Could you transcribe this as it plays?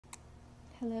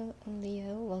Hello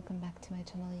Leo, welcome back to my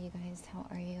channel you guys. How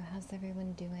are you? How's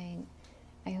everyone doing?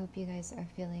 I hope you guys are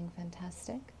feeling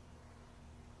fantastic.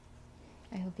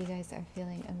 I hope you guys are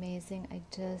feeling amazing. I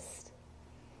just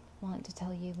want to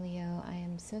tell you, Leo, I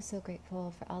am so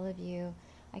grateful for all of you.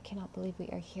 I cannot believe we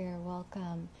are here.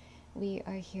 Welcome. We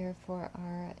are here for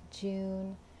our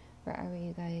June, where are we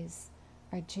you guys?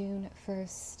 Our June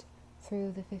 1st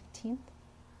through the 15th.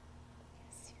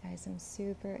 Yes, you guys, I'm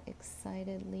super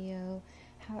excited, Leo.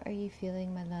 How are you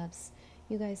feeling, my loves?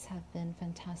 You guys have been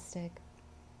fantastic.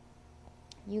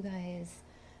 You guys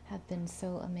have been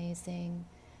so amazing.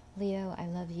 Leo, I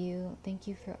love you. Thank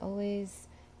you for always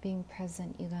being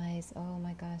present, you guys. Oh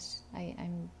my gosh,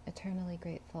 I'm eternally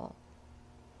grateful.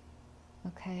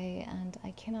 Okay, and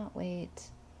I cannot wait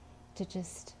to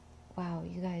just, wow,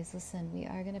 you guys, listen, we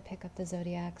are going to pick up the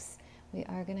zodiacs. We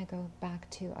are going to go back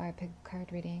to our pick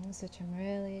card readings, which I'm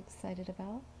really excited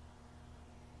about.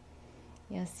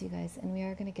 Yes, you guys, and we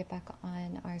are going to get back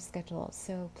on our schedule.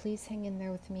 So please hang in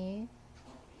there with me.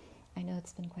 I know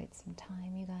it's been quite some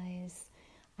time, you guys.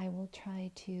 I will try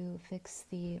to fix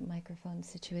the microphone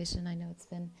situation. I know it's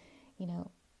been,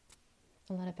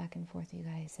 a lot of back and forth, you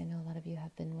guys. I know a lot of you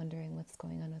have been wondering what's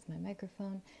going on with my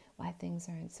microphone, why things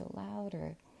aren't so loud,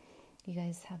 or you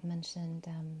guys have mentioned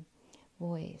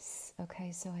voice.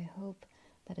 Okay, so I hope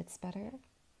that it's better.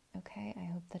 Okay, I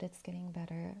hope that it's getting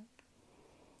better.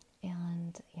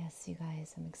 And yes, you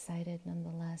guys, I'm excited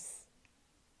nonetheless.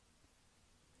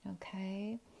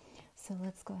 Okay, so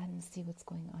let's go ahead and see what's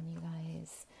going on, you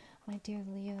guys. My dear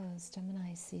Leos,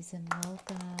 Gemini season,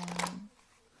 welcome.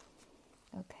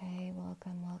 Okay,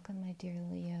 welcome, my dear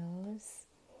Leos.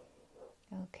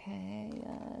 Okay,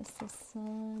 yes, the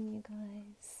sun, you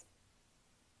guys.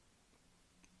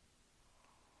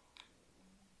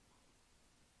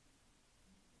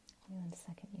 Give me 1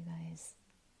 second, you guys.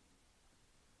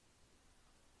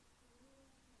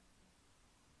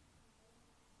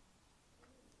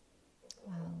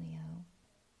 Wow, Leo.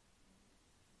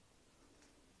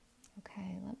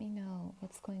 Okay, let me know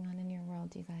what's going on in your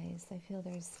world, you guys. I feel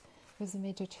there's a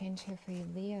major change here for you,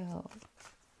 Leo.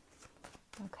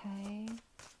 Okay.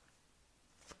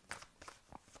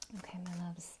 Okay, my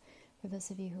loves. For those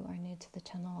of you who are new to the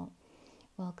channel,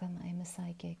 welcome. I'm a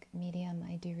psychic medium.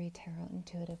 I do read tarot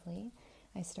intuitively.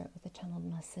 I start with a channeled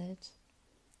message,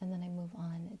 and then I move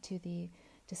on to the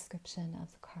description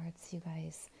of the cards, you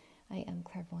guys. I am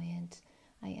clairvoyant.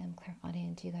 I am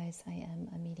clairaudient, you guys. I am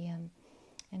a medium,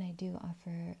 and I do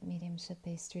offer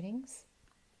mediumship-based readings.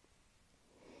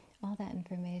 All that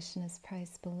information is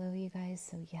priced below, you guys.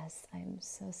 So yes, I'm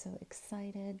so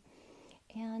excited.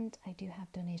 And I do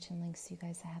have donation links, you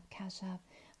guys. I have Cash App,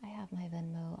 I have my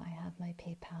Venmo, I have my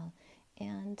PayPal,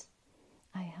 and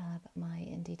I have my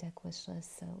Indie Deck wish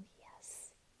list. So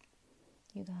yes,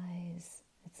 you guys,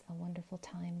 it's a wonderful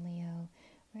time, Leo.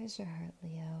 Where's your heart,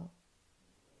 Leo?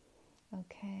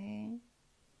 Okay.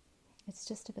 It's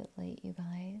just a bit late, you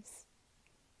guys.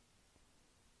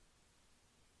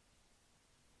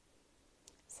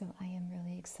 So I am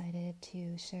really excited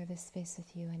to share this space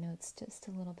with you. I know it's just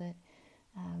a little bit,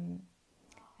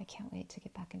 I can't wait to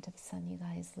get back into the sun, you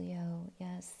guys. Leo,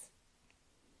 yes.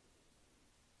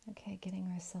 Okay, getting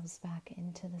ourselves back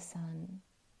into the sun.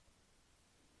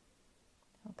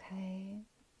 Okay.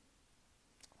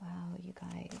 Wow, you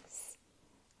guys.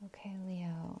 Okay,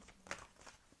 Leo.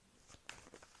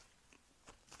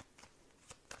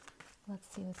 Let's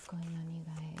see what's going on, you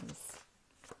guys.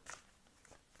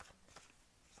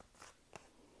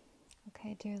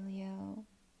 Okay, dear Leo.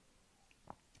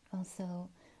 Also,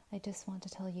 I just want to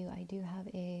tell you I do have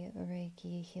a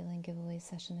Reiki healing giveaway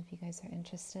session if you guys are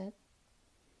interested.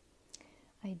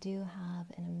 I do have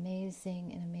an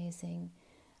amazing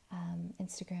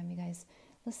Instagram, you guys.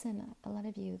 Listen, a lot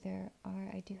of you,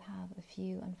 I do have a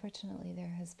few, unfortunately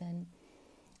there has been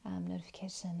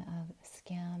notification of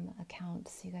scam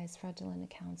accounts, you guys, fraudulent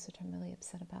accounts, which I'm really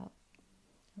upset about.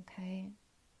 Okay?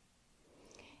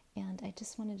 And I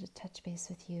just wanted to touch base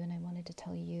with you, and I wanted to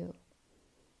tell you,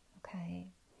 okay,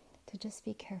 to just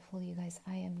be careful, you guys.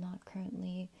 I am not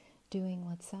currently doing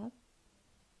what's up.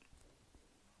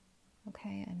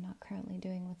 Okay, I'm not currently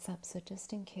doing what's up. So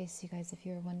just in case, you guys, if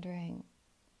you're wondering,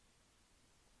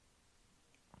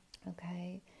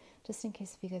 okay, just in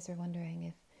case if you guys are wondering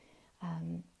if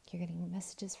you're getting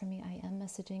messages from me, I am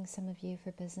messaging some of you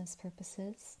for business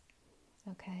purposes,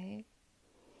 okay?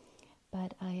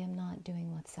 But I am not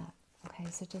doing what's up, okay?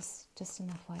 So just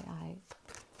an FYI.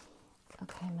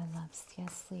 Okay, my loves.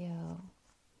 Yes, Leo.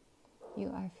 You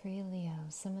are free, Leo.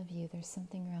 Some of you, there's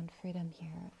something around freedom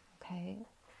here, okay?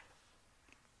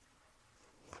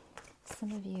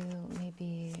 Some of you may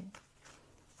be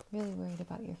really worried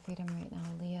about your freedom right now,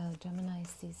 Leo. Gemini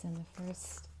season, the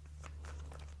 1st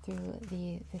through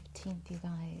the 15th, you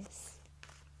guys.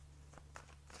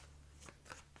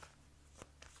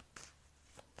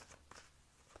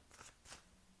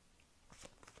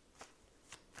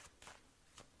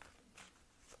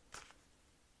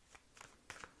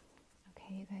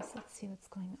 Okay, you guys, let's see what's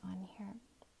going on here.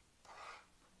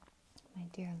 My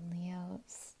dear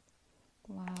Leos.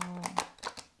 Wow.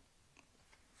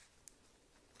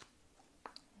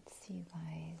 Let's see, you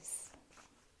guys.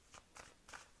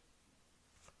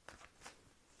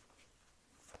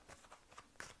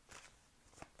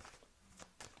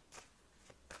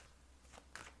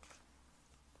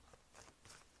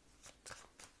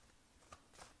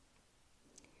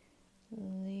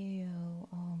 Leo.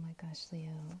 Oh my gosh, Leo.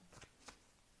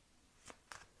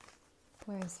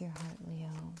 Where's your heart, Leo?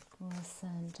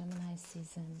 Listen, Gemini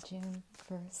season, June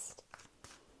 1st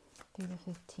through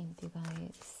the 15th, you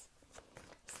guys.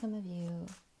 Some of you,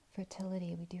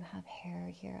 fertility, we do have hair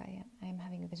here. I am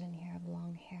having a vision here of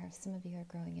long hair. Some of you are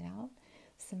growing it out.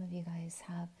 Some of you guys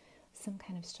have some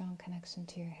kind of strong connection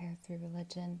to your hair through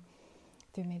religion,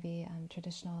 through maybe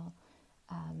traditional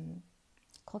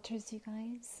cultures, you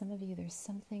guys. Some of you, there's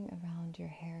something around your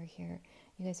hair here.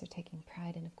 You guys are taking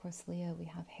pride. And of course, Leo, we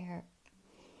have hair.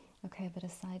 Okay, but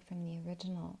aside from the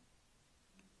original,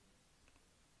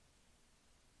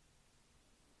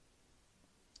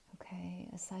 okay,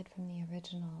 aside from the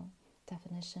original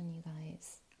definition, you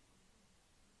guys,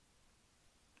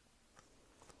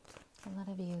 a lot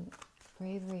of you,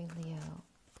 bravery, Leo,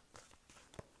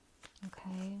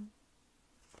 okay,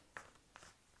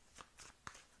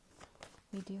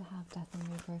 we do have death and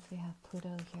rebirth, we have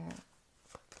Pluto here.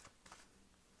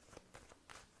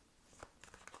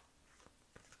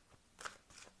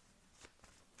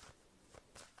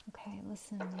 Okay,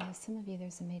 listen, Leo, some of you,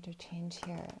 there's a major change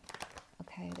here.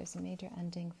 Okay, there's a major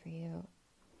ending for you.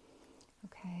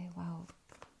 Okay, wow.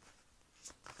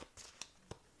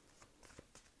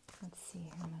 Let's see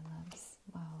here, my loves.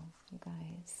 Wow, you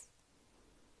guys.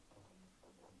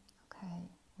 Okay,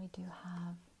 we do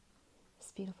have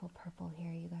this beautiful purple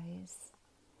here, you guys.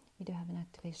 We do have an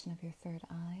activation of your third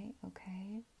eye,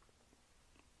 okay?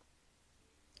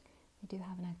 We do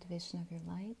have an activation of your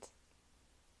light.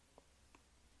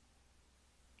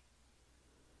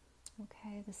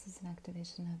 Okay, this is an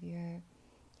activation of your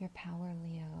power,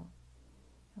 Leo.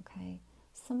 Okay,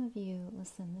 some of you,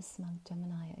 listen, this month,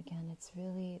 Gemini, again, it's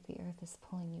really, the earth is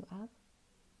pulling you up.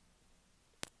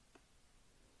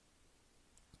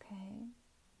 Okay.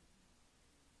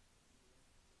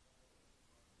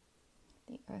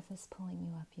 The earth is pulling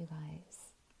you up, you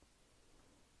guys.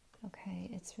 Okay,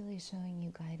 it's really showing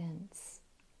you guidance.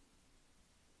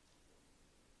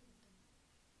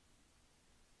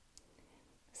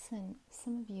 Listen,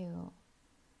 some of you,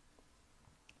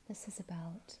 this is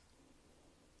about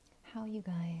how you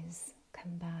guys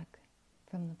come back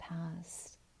from the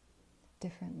past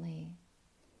differently.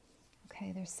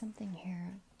 Okay, there's something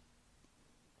here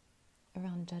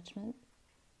around judgment.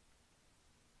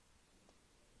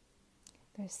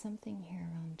 There's something here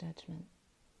around judgment.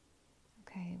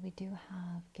 Okay, we do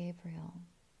have Gabriel.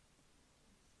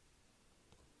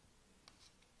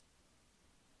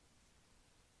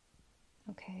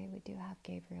 Okay, we do have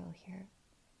Gabriel here.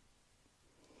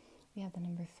 We have the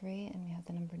number 3 and we have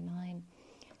the number 9.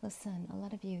 Listen, a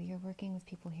lot of you, you're working with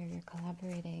people here, you're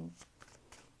collaborating.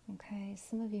 Okay,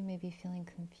 some of you may be feeling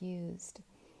confused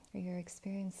or you're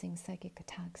experiencing psychic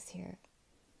attacks here.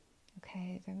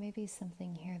 Okay, there may be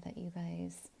something here that you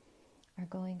guys are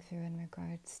going through in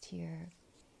regards to your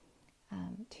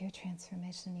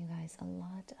transformation, you guys. A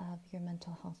lot of your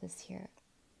mental health is here.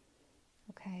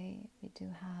 Okay, we do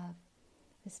have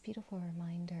this beautiful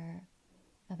reminder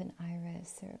of an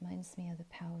iris. It reminds me of the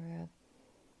power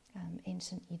of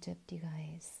ancient Egypt, you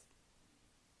guys.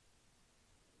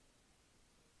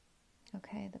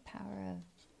 Okay, the power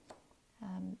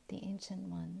of the ancient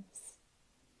ones.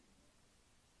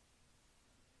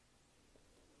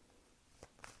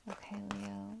 Okay,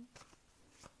 Leo.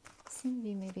 Some of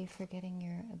you may be forgetting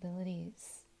your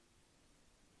abilities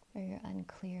or you're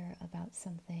unclear about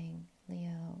something,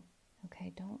 Leo.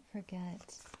 Okay, don't forget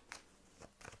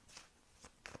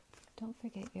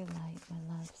your light,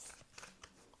 my loves.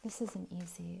 This isn't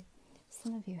easy.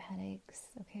 Some of you, headaches.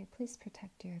 Okay, please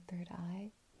protect your third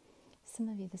eye. Some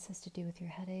of you, this has to do with your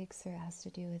headaches, or it has to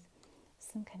do with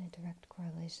some kind of direct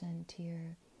correlation to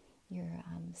your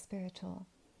spiritual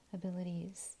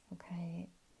abilities. Okay,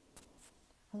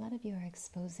 a lot of you are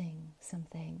exposing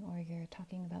something, or you're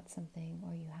talking about something,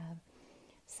 or you have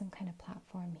some kind of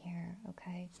platform here.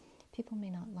 Okay, people may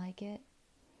not like it.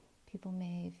 People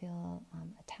may feel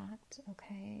attacked.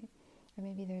 okay? Or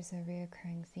maybe there's a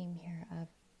reoccurring theme here of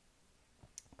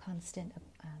constant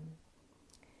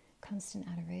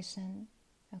adoration,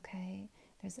 okay?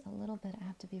 There's a little bit, I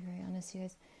have to be very honest, you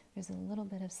guys, there's a little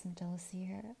bit of some jealousy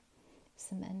here,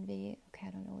 some envy, okay?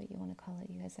 I don't know what you want to call it,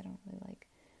 you guys. I don't really like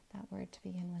that word to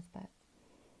begin with, but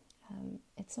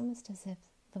it's almost as if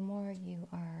the more you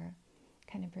are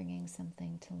kind of bringing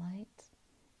something to light,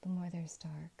 the more there's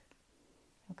dark,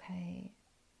 okay?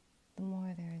 The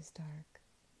more there is dark.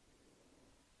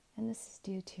 And this is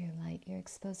due to your light. You're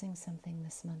exposing something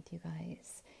this month, you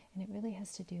guys, and it really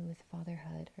has to do with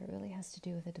fatherhood, or it really has to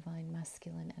do with a divine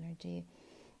masculine energy.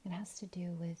 It has to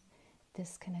do with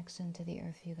this connection to the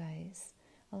earth, you guys.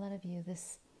 A lot of you,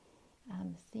 this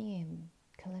theme,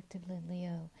 collectively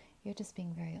Leo, you're just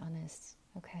being very honest,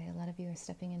 okay? A lot of you are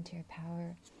stepping into your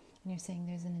power, and you're saying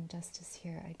there's an injustice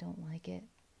here. I don't like it,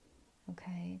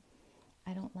 okay?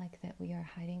 I don't like that we are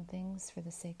hiding things for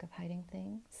the sake of hiding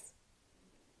things.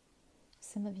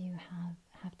 Some of you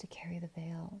have to carry the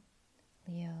veil,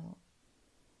 Leo,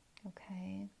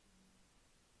 okay?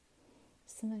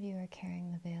 Some of you are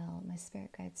carrying the veil. My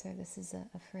spirit guides are, this is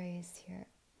a phrase here,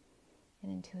 an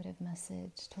intuitive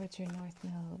message towards your north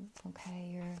node,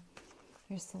 okay?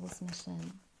 Your soul's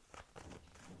mission.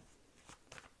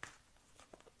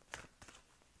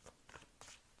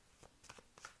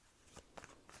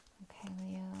 Okay,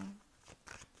 Leo.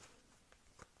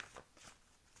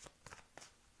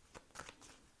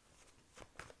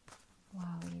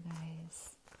 Wow, you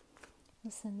guys.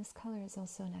 Listen, this color is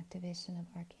also an activation of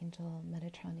Archangel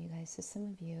Metatron, you guys. So some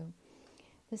of you,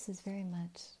 this is very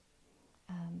much,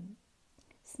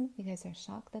 some of you guys are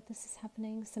shocked that this is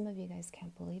happening. Some of you guys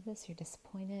can't believe this. You're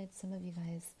disappointed. Some of you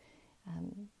guys,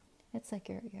 it's like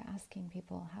you're asking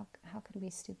people, how could we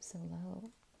stoop so low?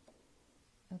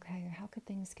 Okay, or how could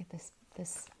things get this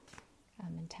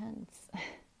intense?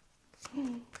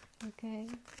 Okay.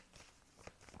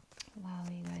 Wow,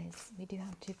 you guys, we do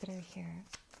have Jupiter here.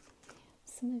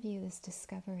 Some of you, this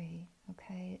discovery,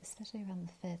 okay, especially around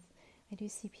the 5th, I do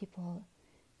see people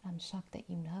shocked that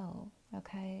you know,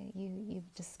 okay?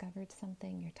 You've discovered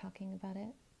something, you're talking about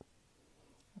it,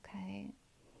 okay?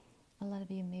 A lot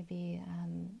of you may be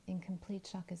in complete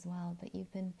shock as well, but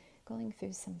you've been going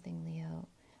through something, Leo.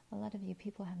 A lot of you,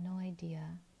 people have no idea,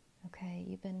 okay?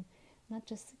 You've been not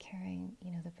just carrying,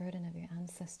 the burden of your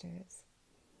ancestors,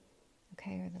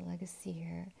 okay, or the legacy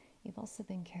here. You've also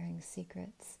been carrying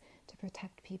secrets to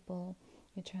protect people.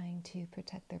 You're trying to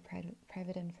protect their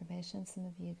private information. Some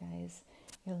of you guys,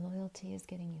 your loyalty is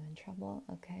getting you in trouble,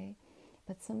 okay?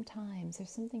 But sometimes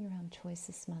there's something around choice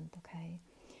this month, okay?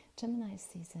 Gemini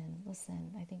season,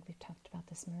 listen, I think we've talked about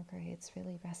this Mercury. It's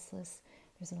really restless.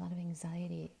 There's a lot of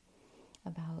anxiety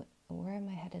about where am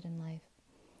I headed in life?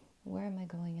 Where am I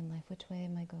going in life? Which way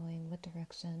am I going? What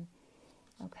direction?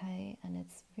 Okay, and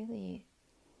it's really,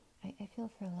 I feel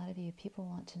for a lot of you, people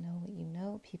want to know what you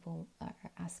know. People are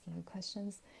asking you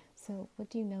questions. So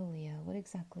what do you know, Leo? What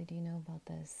exactly do you know about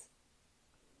this?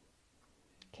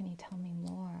 Can you tell me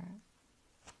more?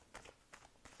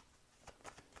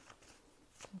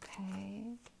 Okay.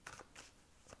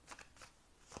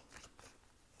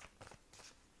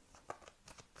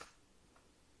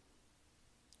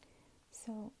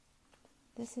 So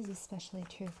this is especially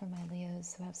true for my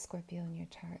Leos who have Scorpio in your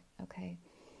chart, okay?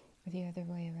 Or the other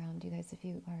way around, you guys, if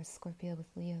you are a Scorpio with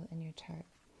Leo in your chart,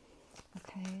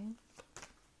 okay?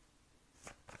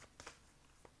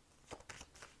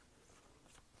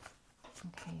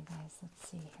 Okay, you guys, let's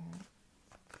see here.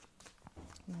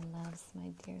 My loves,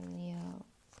 my dear Leo.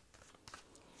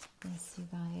 Yes, you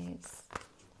guys.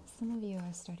 Some of you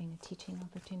are starting a teaching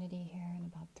opportunity here in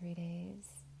about 3 days.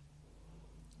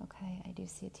 Okay, I do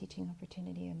see a teaching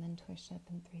opportunity, a mentorship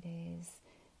in 3 days.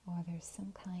 Or there's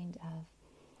some kind of,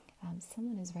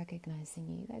 someone is recognizing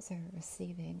you. You guys are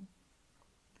receiving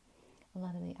a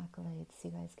lot of the accolades. You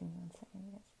guys, give me 1 second,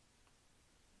 you guys.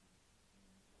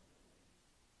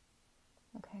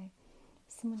 Okay,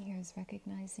 someone here is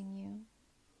recognizing you.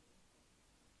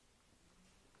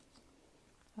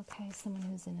 Okay, someone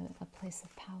who's in a place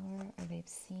of power, or they've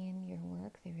seen your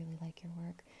work, they really like your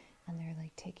work, and they're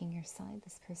like taking your side.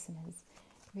 This person has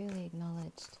really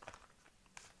acknowledged,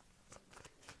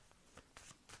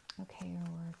 okay, your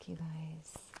work, you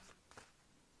guys.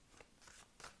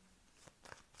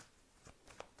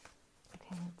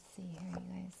 Okay, let's see here,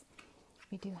 you guys.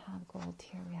 We do have gold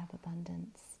here, we have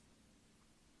abundance.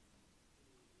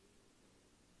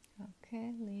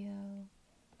 Okay, Leo.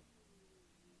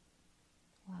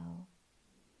 Wow.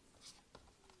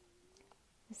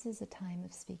 This is a time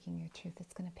of speaking your truth.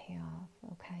 It's going to pay off,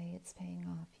 okay? It's paying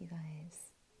off, you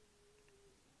guys.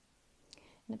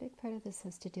 And a big part of this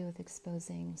has to do with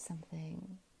exposing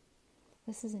something.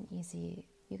 This isn't easy.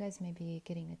 You guys may be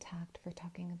getting attacked for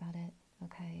talking about it,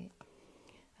 okay?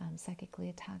 Psychically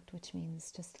attacked, which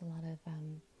means just a lot of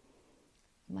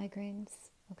migraines,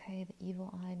 okay? The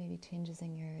evil eye, maybe changes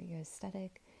in your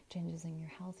aesthetic, changes in your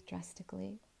health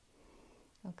drastically,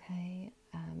 okay?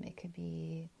 It could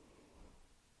be,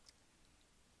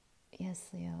 yes,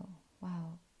 Leo,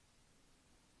 wow.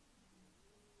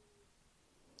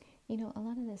 You know, a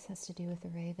lot of this has to do with the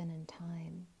raven and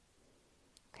time.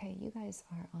 Okay, you guys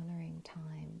are honoring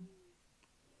time.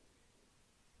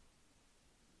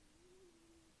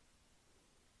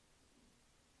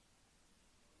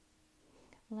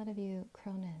 A lot of you,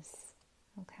 Cronus,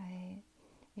 okay?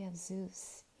 We have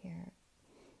Zeus here.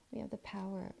 We have the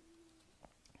power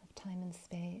of time and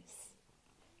space.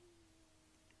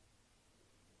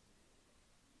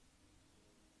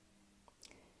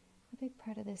 A big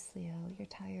part of this, Leo, you're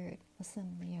tired.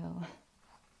 Listen, Leo.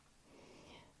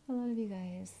 A lot of you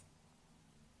guys,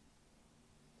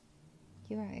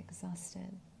 you are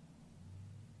exhausted.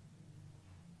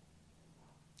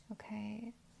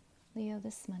 Okay? Leo,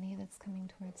 this money that's coming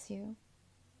towards you,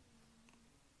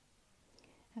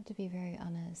 I have to be very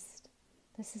honest.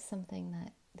 This is something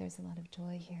that there's a lot of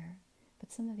joy here.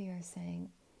 But some of you are saying,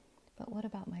 but what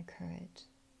about my courage?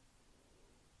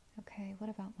 Okay,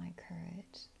 what about my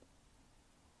courage?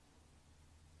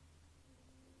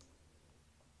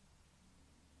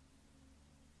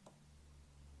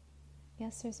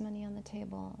 Yes, there's money on the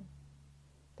table,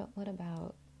 but what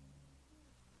about?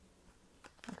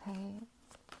 Okay,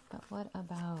 but what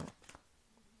about?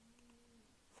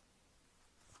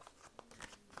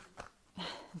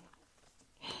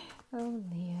 Oh,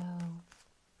 Leo.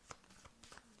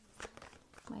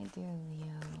 My dear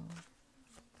Leo.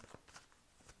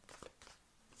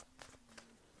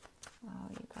 Wow,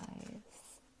 you guys.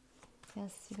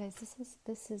 Yes, you guys,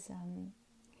 this is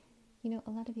you know,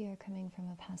 a lot of you are coming from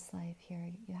a past life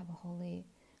here. You have a holy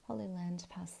land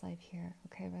past life here.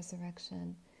 Okay,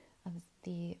 resurrection of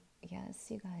the,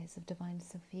 yes, you guys, of Divine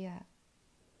Sophia.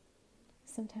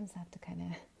 Sometimes I have to kind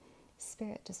of,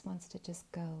 Spirit just wants to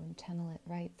just go and channel it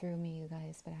right through me, you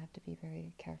guys, but I have to be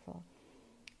very careful.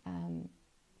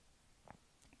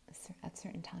 At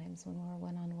certain times when we're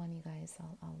one-on-one, you guys,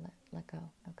 I'll let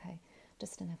go, okay?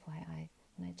 Just an FYI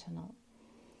when I channel.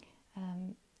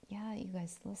 Yeah, you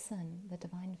guys, listen, the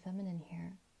Divine Feminine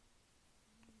here.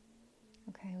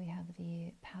 Okay, we have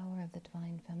the power of the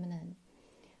Divine Feminine.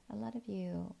 A lot of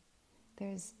you,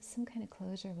 there's some kind of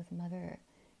closure with Mother,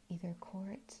 either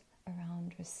court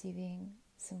around receiving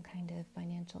some kind of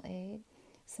financial aid,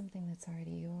 something that's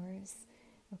already yours,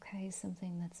 okay,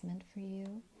 something that's meant for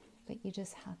you, but you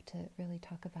just have to really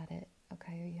talk about it,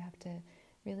 okay, or you have to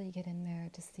really get in there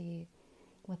to see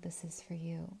what this is for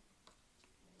you.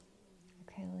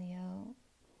 Okay, Leo.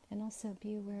 And also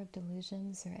be aware of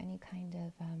delusions or any kind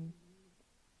of,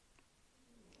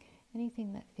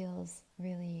 anything that feels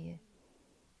really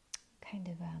kind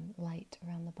of light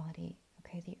around the body.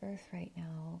 Okay, the earth right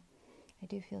now, I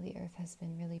do feel the earth has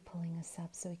been really pulling us up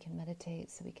so we can meditate,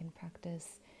 so we can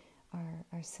practice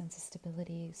our sense of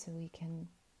stability, so we can,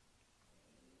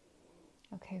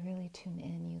 okay, really tune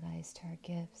in, you guys, to our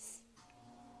gifts.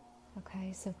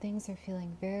 Okay, so things are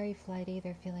feeling very flighty.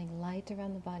 They're feeling light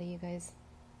around the body, you guys.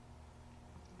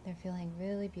 They're feeling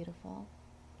really beautiful.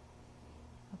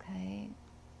 Okay.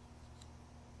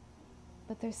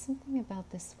 But there's something about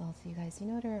this wealth, you guys. You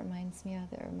know what it reminds me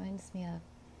of? It reminds me of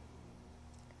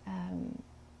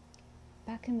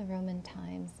back in the Roman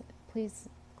times. Please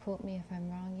quote me if I'm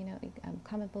wrong. You know,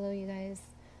 comment below, you guys,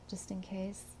 just in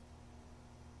case.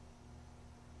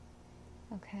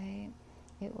 Okay.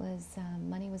 It was,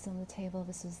 money was on the table.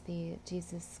 This was the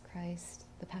Jesus Christ,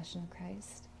 the Passion of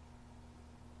Christ.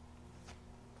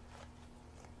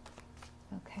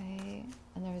 Okay,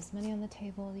 and there was money on the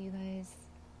table, you guys.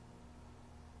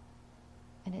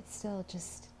 And it still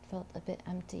just felt a bit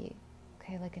empty.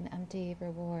 Okay, like an empty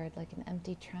reward, like an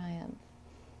empty triumph.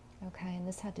 Okay, and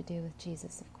this had to do with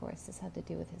Jesus, of course. This had to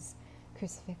do with his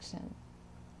crucifixion.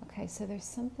 Okay, so there's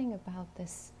something about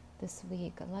this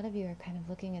week. A lot of you are kind of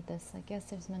looking at this like, yes,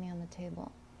 there's money on the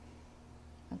table.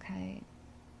 Okay.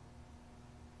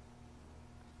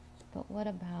 But what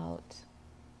about,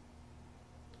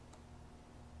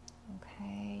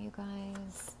 okay, you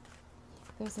guys,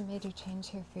 there's a major change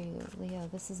here for you, Leo.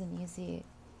 This isn't easy.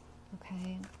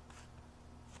 Okay.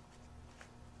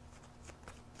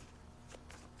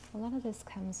 A lot of this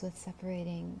comes with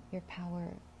separating your power.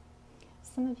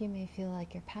 Some of you may feel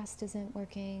like your past isn't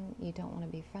working. You don't want to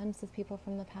be friends with people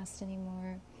from the past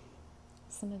anymore.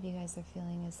 Some of you guys are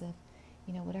feeling as if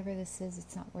You know, whatever this is,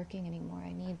 it's not working anymore.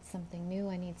 I need something new.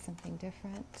 I need something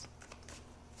different.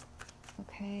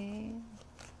 Okay.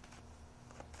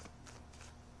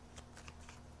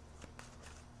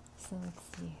 So let's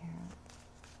see here.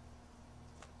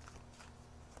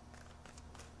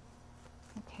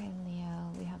 Okay,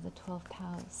 Leo, we have the 12th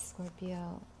house,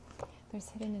 Scorpio. There's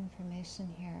hidden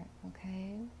information here,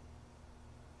 okay?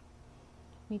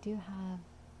 We do have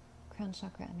crown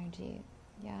chakra energy.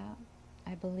 Yeah,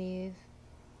 I believe.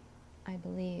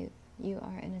 You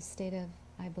are in a state of,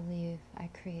 I believe, I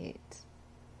create.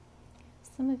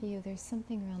 Some of you, there's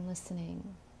something around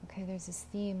listening, okay? There's this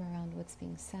theme around what's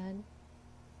being said.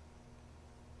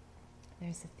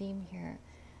 There's a theme here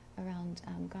around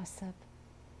gossip,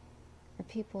 or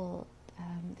people,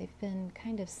 they've been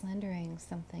kind of slandering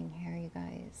something here, you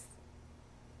guys.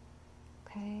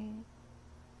 Okay?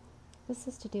 This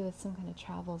is to do with some kind of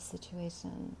travel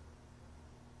situation.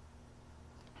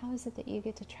 How is it that you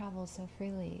get to travel so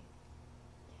freely?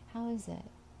 How is it?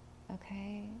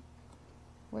 Okay?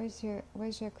 Where's your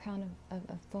crown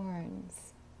of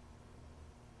thorns?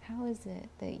 How is it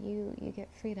that you get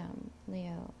freedom,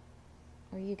 Leo?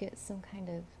 Or you get some kind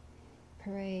of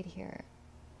parade here?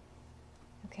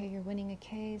 Okay, you're winning a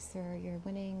case, or you're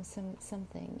winning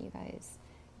something, you guys.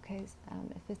 Okay,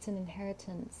 if it's an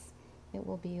inheritance, it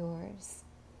will be yours.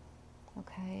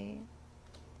 Okay?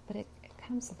 But it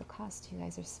comes with a cost, you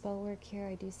guys. There's spell work here.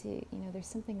 I do see, you know, there's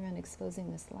something around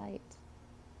exposing this light.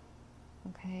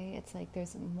 Okay? It's like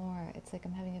there's more. It's like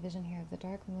I'm having a vision here of the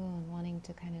dark moon wanting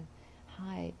to kind of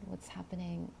hide what's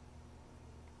happening.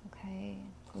 Okay?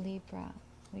 Libra.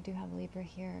 We do have Libra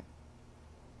here.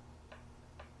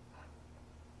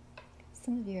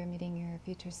 Some of you are meeting your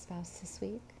future spouse this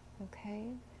week. Okay?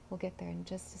 We'll get there in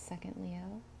just a second,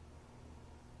 Leo.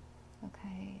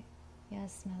 Okay?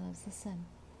 Yes, my loves, listen.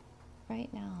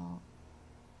 Right now,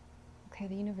 okay,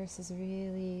 the universe is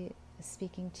really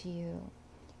speaking to you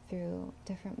through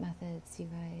different methods, you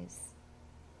guys.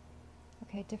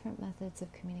 Okay, different methods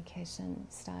of communication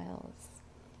styles,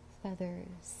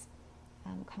 feathers,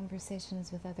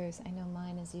 conversations with others. I know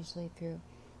mine is usually through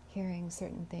hearing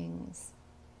certain things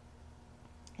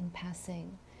in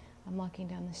passing. I'm walking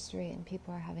down the street and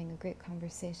people are having a great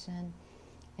conversation,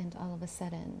 and all of a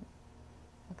sudden,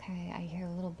 okay, I hear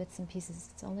little bits and pieces.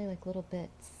 It's only like little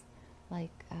bits,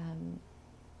 like,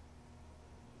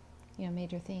 you know,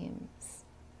 major themes.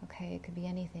 Okay, it could be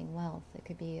anything, wealth. It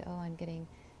could be, oh, I'm getting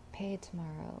paid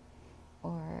tomorrow,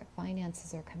 or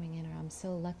finances are coming in, or I'm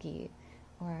so lucky,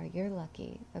 or you're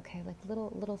lucky. Okay, like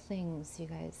little things, you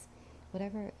guys.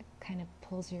 Whatever kind of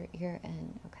pulls your ear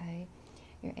in, okay?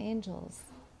 Your angels,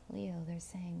 Leo, they're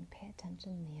saying, pay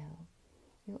attention, Leo.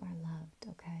 You are loved,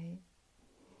 okay?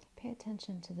 Pay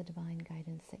attention to the divine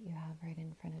guidance that you have right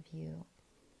in front of you.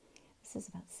 This is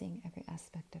about seeing every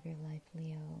aspect of your life,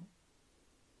 Leo.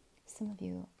 Some of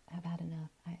you have had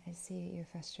enough. I see you're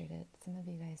frustrated. Some of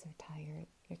you guys are tired.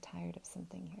 You're tired of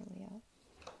something here, Leo.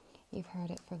 You've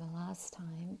heard it for the last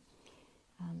time.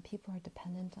 People are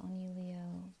dependent on you,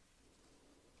 Leo.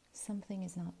 Something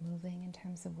is not moving in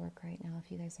terms of work right now. If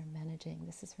you guys are managing,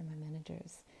 this is for my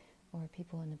managers or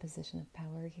people in a position of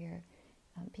power here.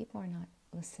 People are not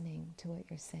listening to what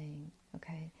you're saying,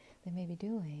 okay? They may be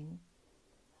doing,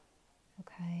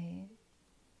 okay?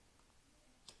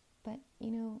 But,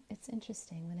 you know, it's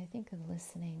interesting. When I think of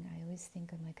listening, I always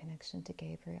think of my connection to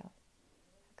Gabriel.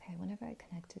 Okay, whenever I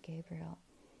connect to Gabriel,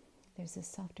 there's this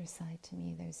softer side to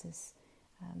me. There's this,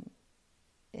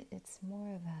 it's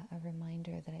more of a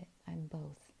reminder that I'm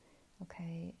both,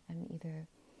 okay? I'm either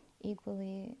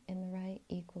equally in the right,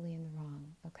 equally in the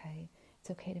wrong, okay? It's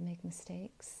okay to make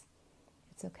mistakes.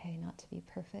 It's okay not to be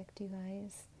perfect, you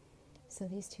guys. So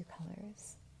these two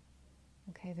colors,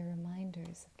 okay, the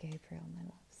reminders of Gabriel, my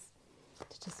loves,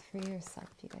 to just free yourself,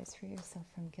 you guys, free yourself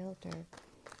from guilt, or,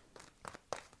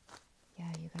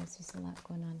 yeah, you guys, there's a lot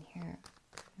going on here,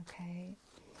 okay?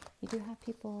 You do have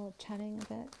people chatting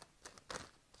a bit,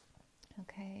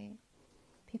 okay?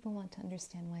 People want to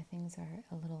understand why things are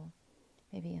a little,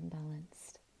 maybe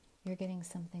imbalanced. You're getting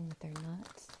something that they're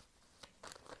not.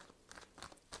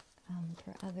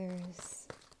 For others,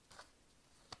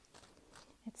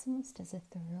 it's almost as if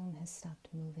the room has stopped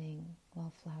moving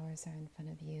while flowers are in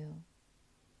front of you.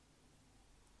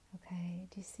 Okay,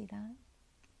 do you see that?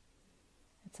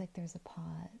 It's like there's a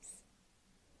pause.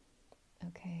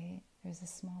 Okay, there's a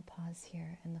small pause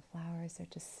here and the flowers are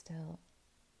just still.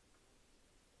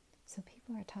 So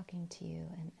people are talking to you,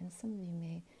 and some of you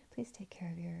may, please take care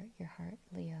of your heart,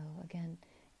 Leo. Again,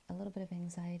 a little bit of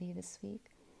anxiety this week.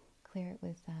 Clear it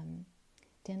with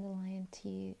dandelion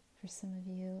tea for some of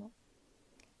you.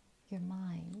 Your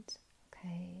mind,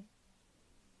 okay?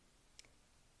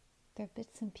 there are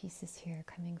bits and pieces here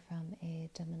coming from a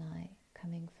Gemini,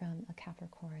 coming from a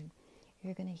Capricorn.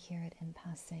 You're going to hear it in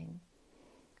passing.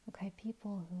 Okay,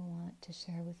 people who want to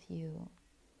share with you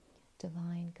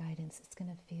divine guidance. It's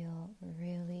going to feel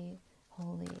really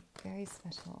holy, very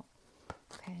special.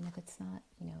 Okay, and if it's not,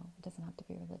 it doesn't have to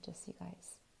be religious, you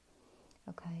guys.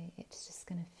 Okay, it's just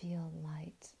going to feel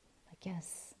light. Like,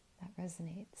 yes, that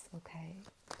resonates. Okay.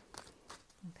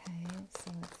 Okay,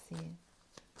 so let's see.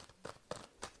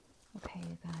 Okay,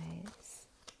 you guys.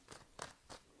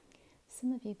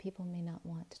 Some of you people may not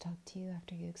want to talk to you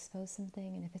after you expose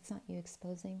something, and if it's not you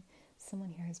exposing,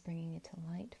 someone here is bringing it to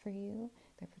light for you.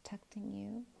 They're protecting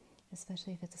you,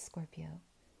 especially if it's a Scorpio.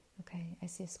 Okay, I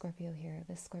see a Scorpio here.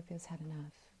 This Scorpio's had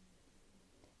enough.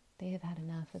 They have had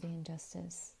enough of the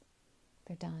injustice.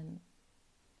 They're done.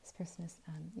 This person is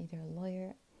either a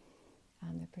lawyer,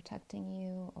 they're protecting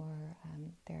you, or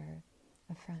they're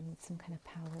a friend with some kind of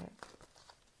power.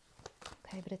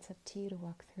 Okay, but it's up to you to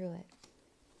walk through it.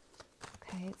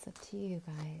 Okay, it's up to you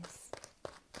guys.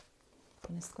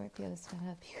 When a Scorpio is fed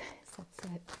up, you guys, that's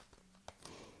it.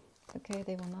 Okay,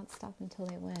 they will not stop until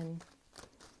they win.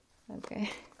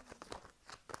 Okay.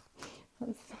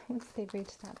 Once they've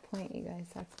reached that point, you guys,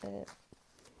 that's it.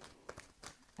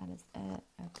 That is it.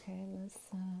 Okay,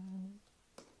 listen.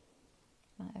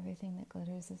 Not everything that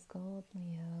glitters is gold,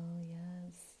 Leo.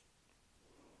 Yes.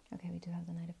 Okay, we do have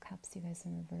the Knight of Cups, you guys,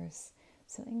 in reverse.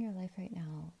 So in your life right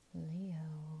now,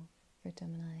 Leo, for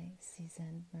Gemini,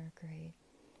 season, Mercury.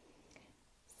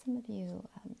 Some of you,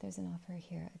 there's an offer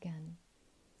here again.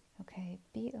 Okay,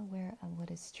 be aware of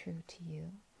what is true to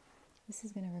you. This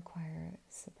is going to require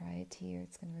sobriety, or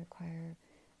it's going to require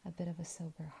a bit of a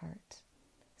sober heart.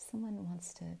 Someone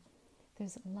wants to,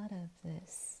 there's a lot of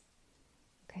this.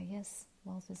 Okay, yes,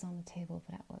 wealth is on the table,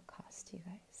 but at what cost, you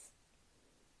guys?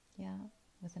 Yeah,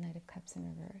 with the Knight of Cups in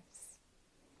reverse.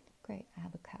 Great, I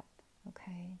have a cup,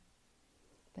 okay?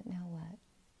 But now what?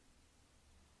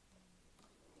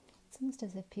 It's almost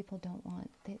as if people don't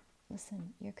want,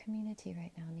 listen, your community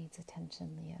right now needs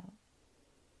attention, Leo.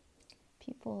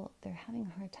 People, they're having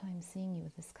a hard time seeing you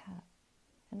with this cup,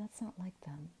 and that's not like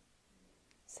them.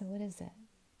 So what is it?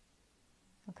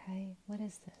 Okay, what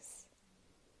is this?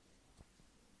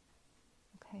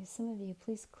 Okay, some of you,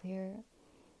 please clear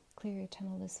your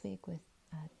channel this week with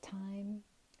thyme,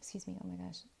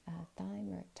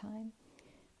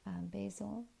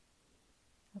 basil.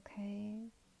 Okay,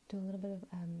 do a little bit of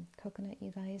coconut,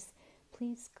 you guys.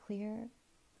 Please clear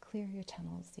your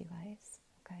channels, you guys.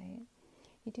 Okay,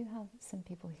 you do have some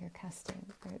people here casting.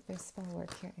 There's spell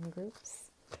work here in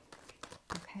groups.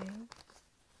 Okay,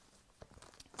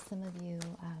 some of you,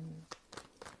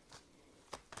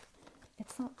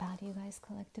 it's not bad, you guys.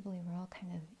 Collectively, we're all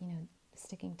kind of,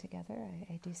 sticking together.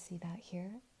 I do see that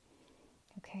here.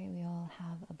 Okay, we all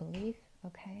have a belief,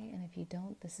 okay? And if you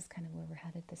don't, this is kind of where we're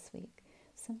headed this week.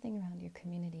 Something around your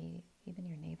community, even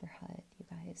your neighborhood, you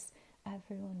guys.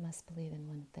 Everyone must believe in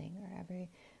one thing, or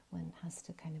everyone has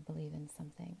to kind of believe in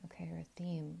something, okay? Or a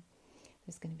theme.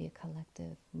 There's going to be a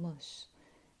collective mush,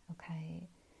 okay?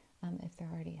 If there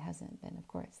already hasn't been, of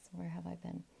course. Where have I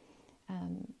been?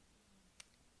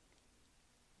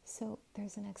 So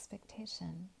there's an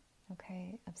expectation,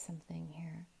 okay, of something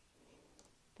here.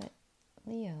 But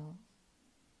Leo,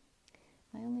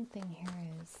 my only thing here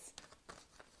is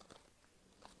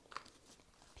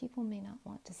people may not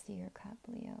want to see your cup,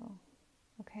 Leo,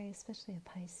 okay, especially a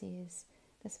Pisces.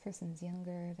 This person's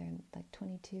younger, they're like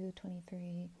 22,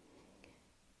 23.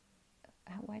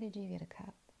 Why did you get a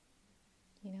cup?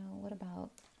 What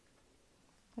about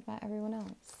everyone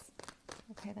else?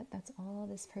 Okay, that's all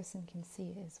this person can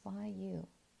see is why you?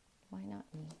 Why not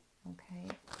me? Okay?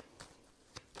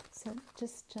 So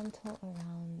just gentle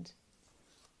around,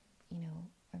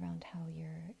 around how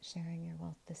you're sharing your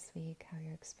wealth this week, how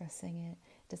you're expressing it.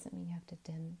 Doesn't mean you have to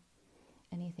dim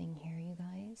anything here, you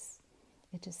guys.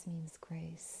 It just means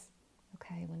grace,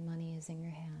 okay, when money is in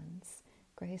your hands.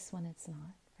 Grace when it's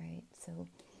not, right? So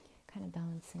kind of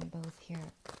balancing both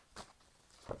here.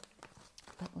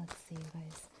 But let's see, you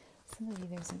guys. Some of you,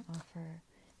 there's an offer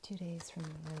 2 days from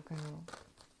Virgo.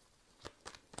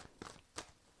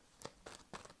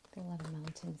 There are a lot of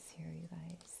mountains here, you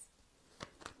guys.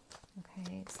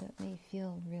 Okay, so it may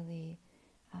feel really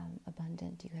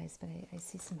abundant, you guys, but I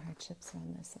see some hardships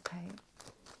around this, okay?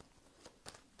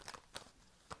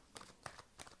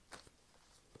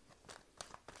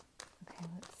 Okay,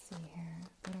 let's see here.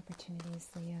 What opportunities,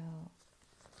 Leo?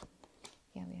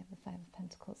 Yeah, we have the Five of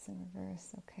Pentacles in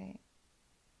reverse, okay.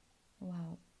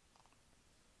 Wow.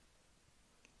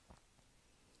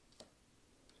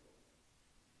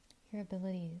 your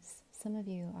abilities. Some of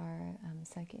you are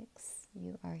psychics,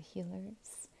 you are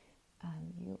healers,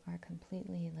 you are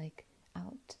completely like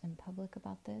out in public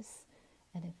about this,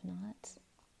 and if not,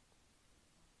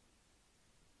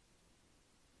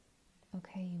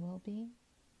 okay, you will be.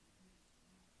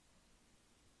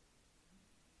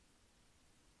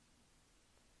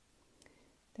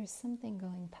 There's something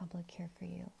going public here for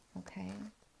you, okay?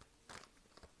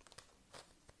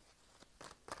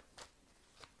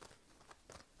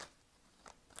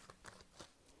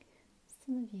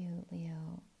 Some of you,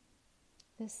 Leo,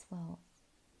 this wealth,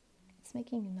 it's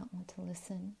making you not want to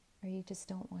listen, or you just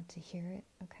don't want to hear it,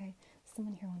 okay?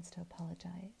 Someone here wants to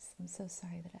apologize. I'm so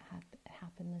sorry that it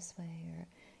happened this way, or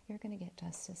you're going to get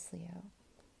justice, Leo,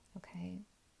 okay?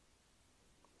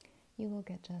 You will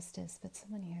get justice, but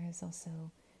someone here is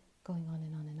also going on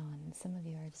and on and on. And some of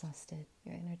you are exhausted.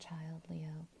 Your inner child,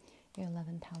 Leo, your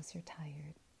 11th house, you're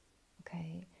tired,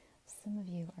 okay? Some of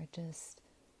you are just,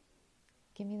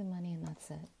 give me the money and that's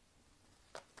it.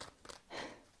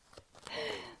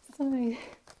 Some of you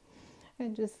are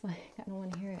just like, I don't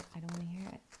want to hear it. I don't want to hear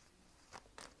it.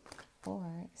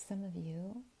 Or some of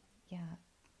you, yeah,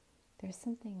 there's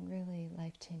something really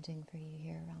life-changing for you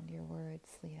here around your words,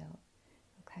 Leo.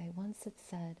 Okay, once it's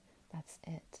said, that's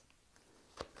it.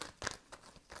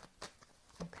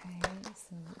 Okay,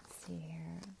 so let's see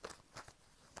here.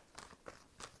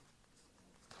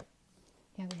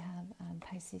 Yeah, we have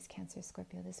Pisces, Cancer,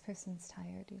 Scorpio. This person's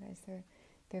tired, you guys.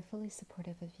 They're fully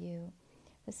supportive of you.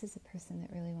 This is a person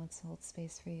that really wants to hold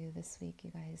space for you this week, you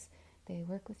guys. They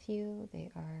work with you. They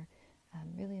are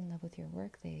really in love with your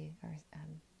work. They are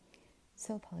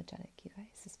so apologetic, you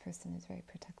guys. This person is very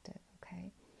protective,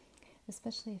 okay?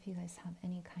 Especially if you guys have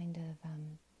any kind of,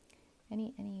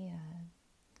 any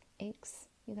aches,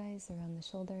 you guys, around the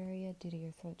shoulder area due to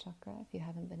your throat chakra, if you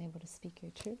haven't been able to speak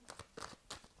your truth.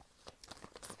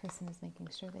 This person is making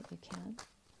sure that you can.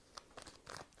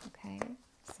 Okay,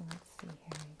 so let's see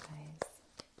here, you guys.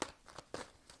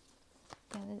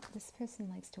 Yeah, this person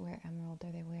likes to wear emerald,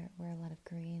 or they wear a lot of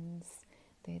greens.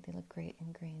 They look great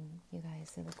in green, you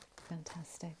guys. They look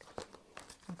fantastic.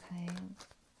 Okay.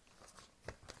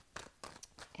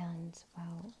 And,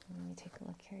 wow, let me take a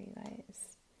look here, you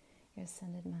guys. Your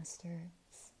Ascended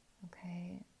Masters,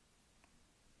 okay?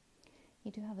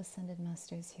 You do have Ascended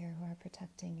Masters here who are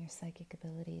protecting your psychic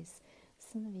abilities.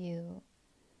 Some of you,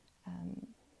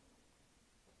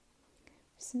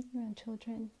 something around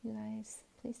children, you guys.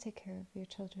 Please take care of your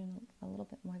children a little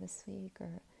bit more this week,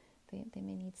 or they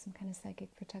may need some kind of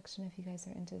psychic protection if you guys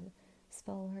are into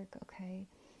spell work, okay?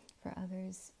 For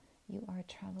others, you are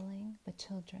traveling, but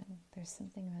children, there's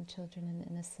something around children and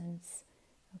innocence,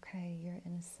 okay? Your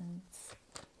innocence.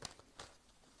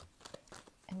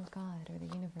 And God, or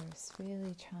the universe,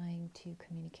 really trying to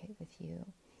communicate with you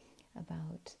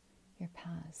about your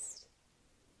past,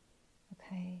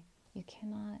 okay? You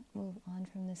cannot move on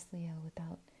from this, Leo,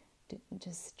 without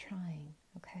just trying,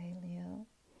 okay, Leo?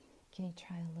 Can you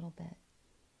try a little bit?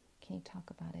 Can you talk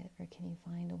about it, or can you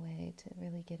find a way to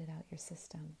really get it out your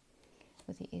system?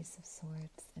 With the Ace of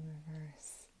Swords in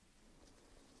reverse.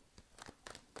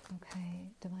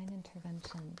 Okay, divine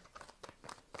intervention.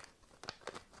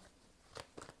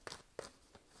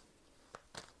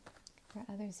 For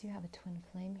others, you have a twin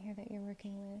flame here that you're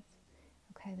working with.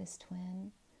 Okay, this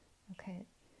twin. Okay,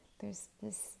 there's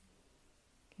this.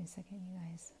 Give me a second, you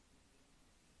guys.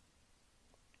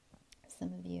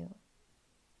 Some of you.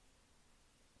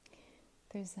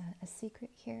 There's a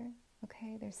secret here.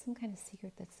 Okay, there's some kind of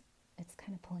secret it's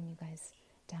kind of pulling you guys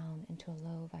down into a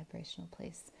low vibrational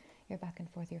place. You're back and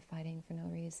forth, you're fighting for no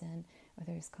reason, or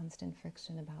there's constant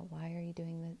friction about why are you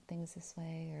doing the things this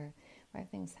way, or why are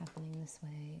things happening this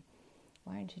way?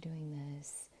 Why aren't you doing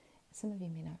this? Some of you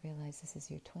may not realize this is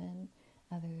your twin.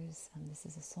 Others, this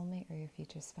is a soulmate or your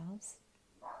future spouse.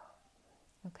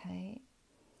 Okay?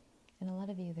 And a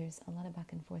lot of you, there's a lot of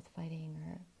back and forth fighting,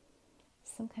 or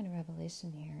some kind of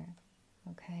revelation here.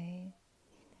 Okay?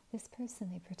 This person,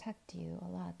 they protect you a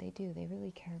lot. They do. They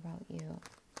really care about you.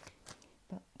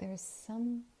 But there's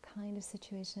some kind of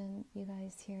situation, you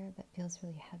guys, here that feels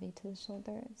really heavy to the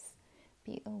shoulders.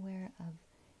 Be aware of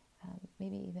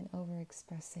maybe even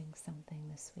over-expressing something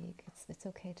this week. It's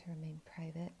okay to remain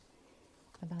private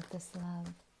about this love.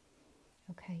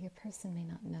 Okay, your person may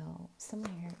not know.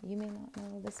 Someone here, you may not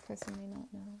know. This person may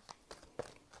not know.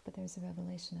 But there's a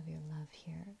revelation of your love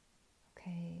here.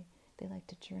 Okay? They like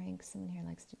to drink. Someone here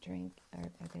likes to drink, or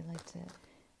they like to,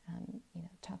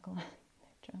 talk a lot.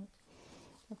 They're drunk.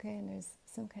 Okay, and there's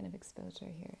some kind of exposure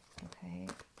here. Okay,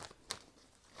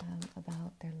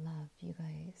 about their love, you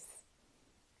guys.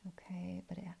 Okay,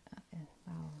 but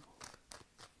wow.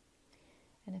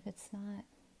 And if it's not,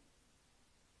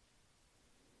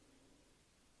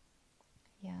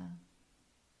 yeah.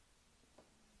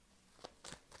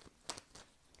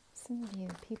 Some of you,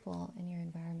 people in your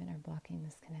environment are blocking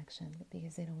this connection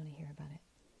because they don't want to hear about it.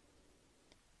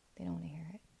 They don't want to hear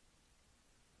it.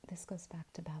 This goes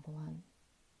back to Babylon.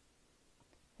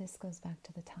 This goes back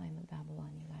to the time of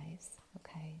Babylon, you guys,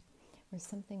 okay? Where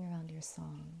something around your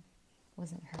song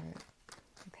wasn't heard,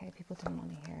 okay? People didn't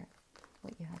want to hear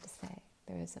what you had to say.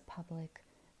 There is a public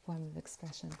form of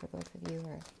expression for both of you,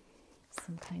 or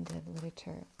some kind of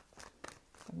literature,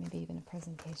 or maybe even a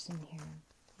presentation here,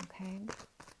 okay?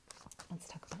 Let's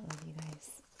talk about love, you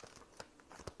guys.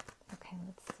 Okay,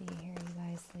 let's see here, you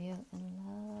guys. Leo in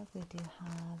love. We do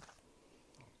have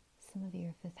some of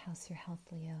your 5th house, your health,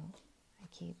 Leo. I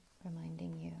keep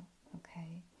reminding you,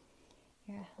 okay?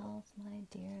 Your health, my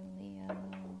dear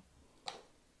Leo.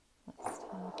 Let's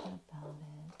talk about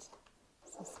it.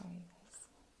 So sorry, you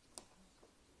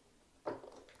guys.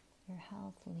 Your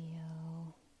health,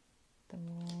 Leo. The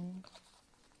moon.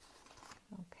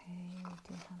 Okay, we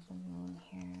do have the moon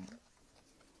here.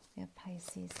 We have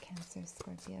Pisces, Cancer,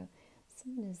 Scorpio.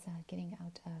 Someone is getting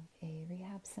out of a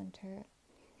rehab center.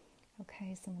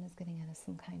 Okay, someone is getting out of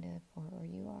some kind of, or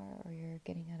you are, or you're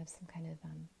getting out of some kind of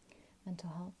mental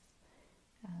health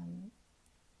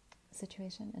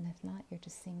situation. And if not, you're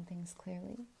just seeing things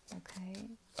clearly. Okay.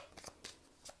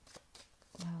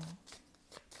 Wow.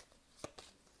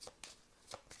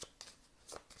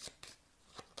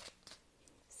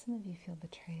 Some of you feel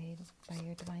betrayed by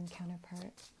your divine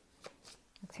counterpart.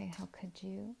 Okay, how could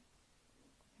you?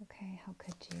 Okay, how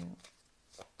could you?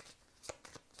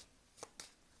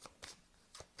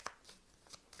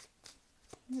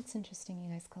 And it's interesting, you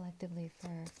guys, collectively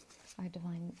for our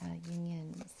divine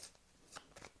unions.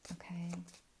 Okay,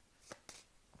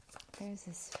 there's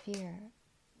this fear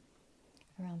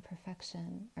around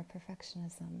perfection or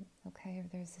perfectionism. Okay, or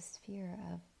there's this fear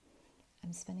of,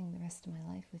 I'm spending the rest of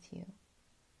my life with you.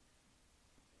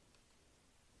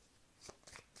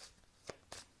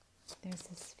 There's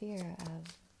this fear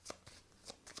of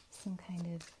some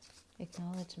kind of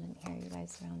acknowledgement here, you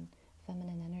guys, around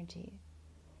feminine energy.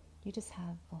 You just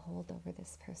have a hold over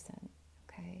this person,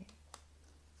 okay?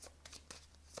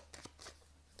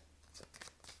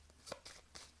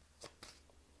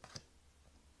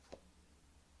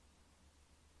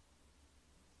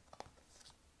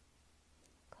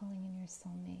 Calling in your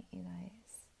soulmate, you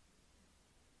guys.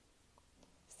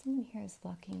 Someone here is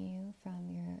blocking you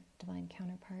from your divine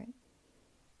counterpart.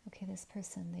 Okay, this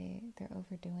person, they're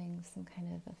overdoing some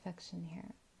kind of affection here.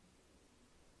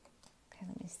 Okay,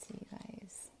 let me see, you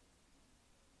guys.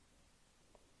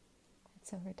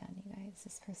 It's overdone, you guys.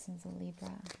 This person's a Libra.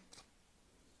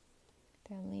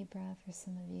 They're a Libra for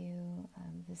some of you.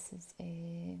 This is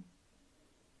a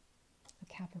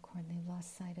Capricorn. They've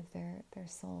lost sight of their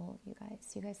soul, you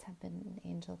guys. You guys have been an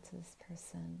angel to this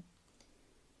person.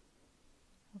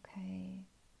 Okay.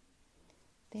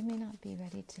 They may not be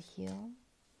ready to heal.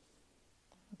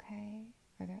 Okay.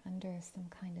 Or they're under some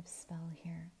kind of spell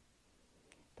here.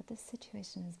 But this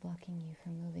situation is blocking you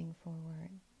from moving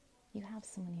forward. You have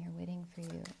someone here waiting for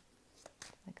you.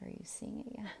 Like, are you seeing it?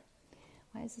 Yeah.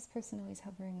 Why is this person always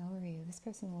hovering over you? This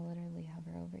person will literally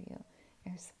hover over you.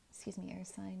 Air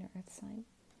sign or earth sign.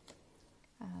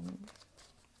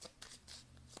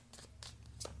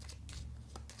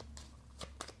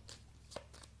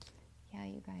 Yeah,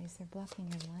 you guys, they're blocking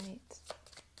your light.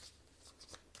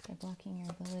 They're blocking your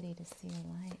ability to see your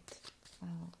light.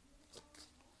 Wow.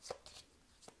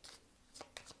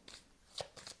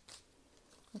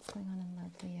 What's going on in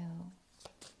love, Leo?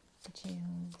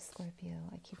 June, Scorpio.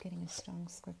 I keep getting a strong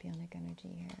scorpionic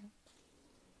energy here.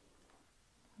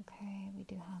 Okay, we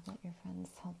do have let your friends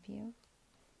help you.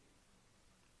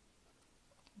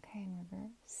 Okay, in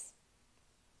reverse.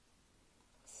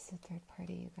 This is a third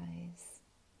party, you guys.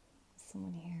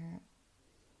 Someone here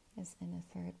is in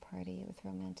a third party with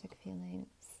romantic feelings.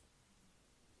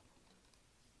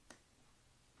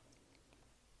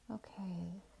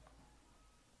 Okay.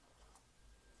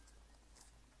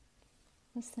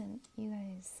 Listen, you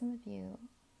guys, some of you,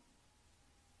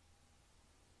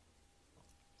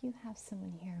 you have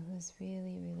someone here who's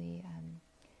really, really,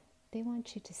 they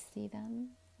want you to see them,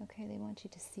 okay? They want you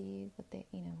to see what they,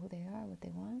 who they are, what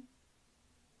they want.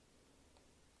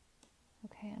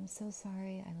 Okay, I'm so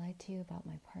sorry I lied to you about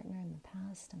my partner in the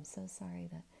past. I'm so sorry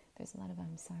that there's a lot of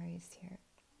I'm sorry's here.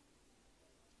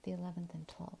 The 11th and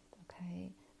 12th,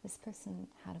 okay? This person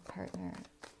had a partner,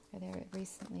 or they're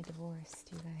recently divorced,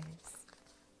 you guys.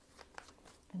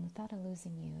 And the thought of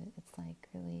losing you, it's like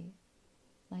really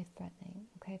life-threatening.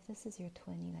 Okay, if this is your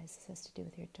twin, you guys, this has to do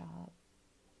with your job.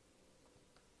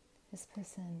 This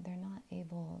person, they're not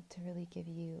able to really give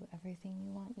you everything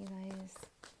you want, you guys.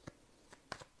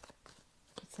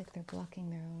 It's like they're blocking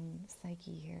their own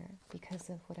psyche here because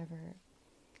of whatever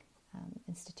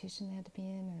institution they had to be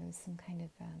in, or some kind of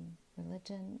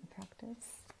religion or practice.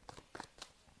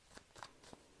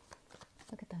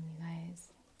 Look at them, you guys.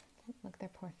 Look at their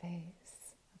poor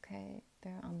face. Okay,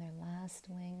 they're on their last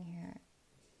wing here.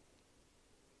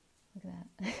 Look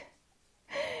at that.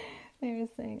 They were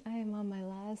saying, I am on my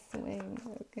last wing,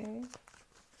 okay?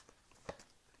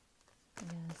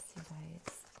 Yes, you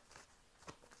guys.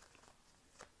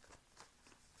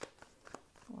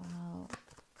 Wow.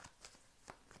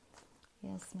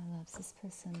 Yes, my loves, this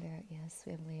person there, yes,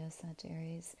 we have Leo, Sag,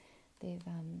 Aries. They've,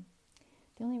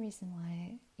 the only reason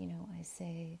why, I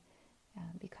say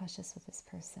be cautious with this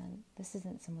person. This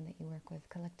isn't someone that you work with.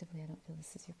 Collectively, I don't feel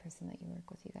this is your person that you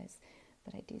work with, you guys.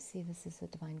 But I do see this as a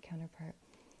divine counterpart.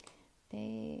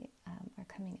 They are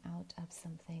coming out of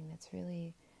something that's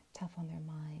really tough on their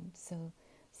mind. So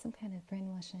some kind of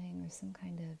brainwashing or some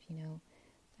kind of,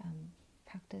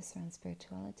 practice around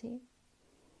spirituality,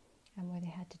 where they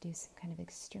had to do some kind of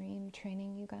extreme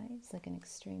training, you guys, like an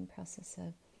extreme process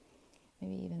of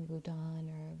maybe even Wudang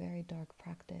or a very dark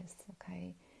practice,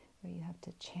 okay, where you have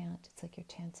to chant. It's like you're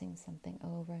chanting something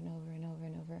over and over and over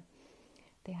and over.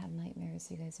 They have nightmares,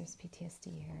 you guys. There's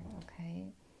PTSD here,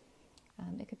 okay?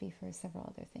 It could be for several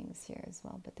other things here as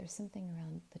well, but there's something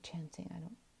around the chanting.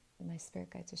 My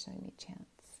spirit guides are showing me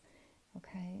chants,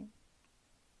 okay?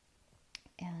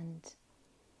 And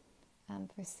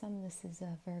for some, this is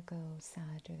a Virgo,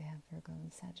 Sag, or they have Virgo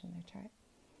and Sag in their chart.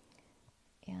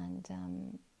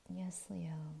 And yes,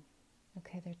 Leo,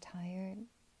 okay, they're tired,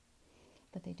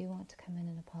 but they do want to come in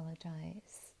and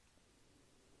apologize.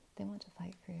 They want to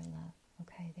fight for your love,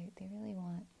 okay? They really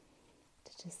want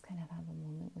to just kind of have a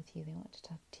moment with you. They want to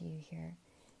talk to you here,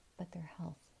 but their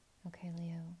health, okay,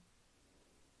 Leo?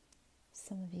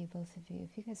 Some of you, both of you,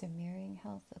 if you guys are mirroring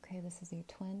health, okay, this is your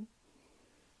twin.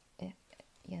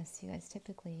 Yes, you guys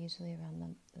typically, usually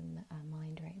around the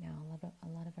mind right now, a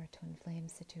lot of our twin flame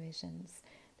situations,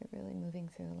 they're really moving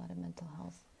through a lot of mental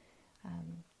health,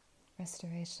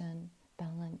 restoration,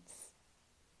 balance,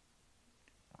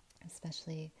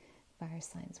 especially fire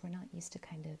signs. We're not used to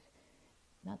kind of,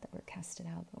 not that we're casted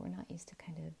out, but we're not used to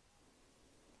kind of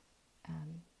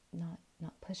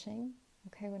not pushing,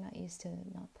 okay? We're not used to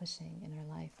not pushing in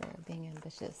our life or being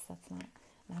ambitious. That's not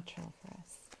natural for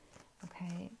us,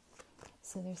 okay?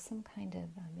 So there's some kind of,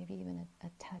 maybe even a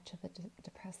touch of a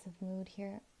depressive mood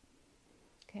here.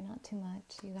 Okay, not too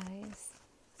much, you guys.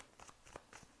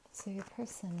 So your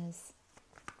person is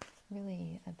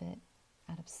really a bit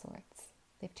out of sorts.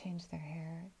 They've changed their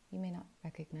hair. You may not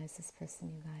recognize this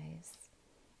person, you guys.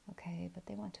 Okay, but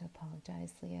they want to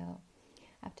apologize, Leo.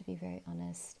 I have to be very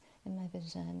honest. In my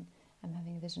vision, I'm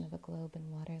having a vision of a globe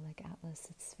in water like Atlas.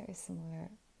 It's very similar,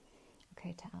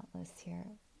 okay, to Atlas here.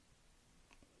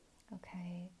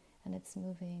 Okay, and it's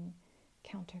moving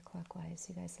counterclockwise.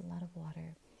 You guys, a lot of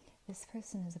water. This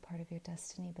person is a part of your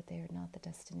destiny, but they are not the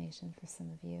destination for some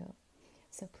of you.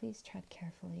 So please tread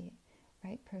carefully.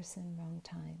 Right person, wrong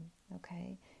time,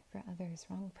 okay? For others,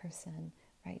 wrong person,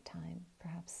 right time.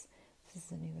 Perhaps this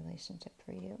is a new relationship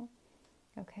for you,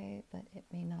 okay? But it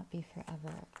may not be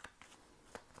forever,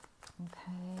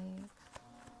 okay?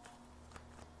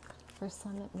 For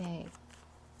some, it may.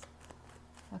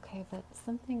 Okay, but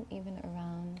something even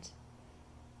around,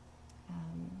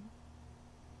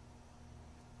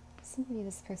 some of you,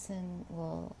 this person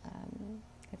will,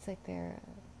 it's like they're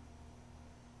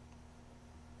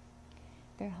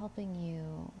helping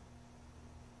you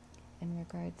in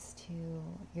regards to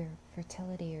your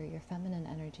fertility or your feminine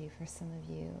energy for some of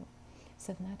you.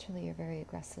 So if naturally you're very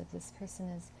aggressive, this person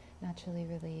is naturally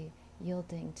really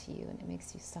yielding to you and it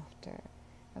makes you softer,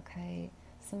 okay?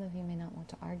 Some of you may not want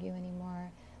to argue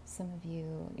anymore. Some of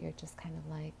you, you're just kind of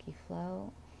like, you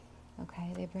flow.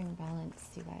 Okay, they bring balance,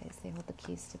 you guys. They hold the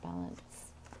keys to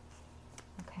balance.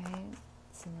 Okay,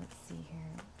 so let's see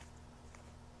here.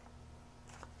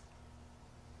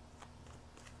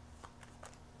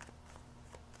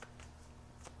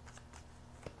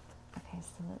 Okay,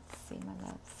 so let's see, my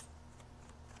loves.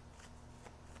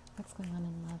 What's going on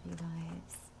in love, you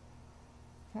guys?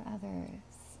 For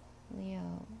others,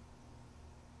 Leo.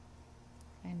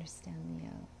 I understand,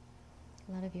 Leo.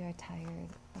 A lot of you are tired,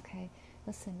 okay?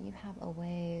 Listen, you have a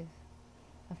wave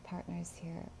of partners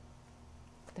here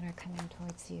that are coming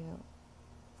towards you.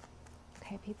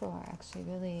 Okay, people are actually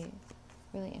really,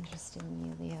 really interested in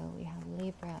you, Leo. We have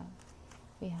Libra,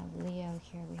 we have Leo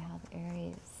here, we have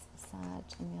Aries, Sag,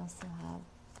 and we also have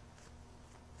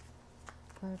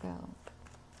Virgo.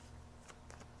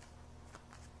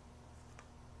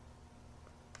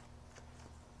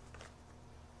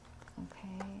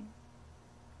 Okay.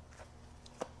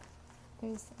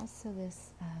 There's also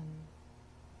this,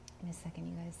 in a second,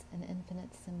 you guys, an infinite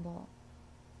symbol.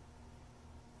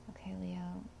 Okay,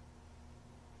 Leo.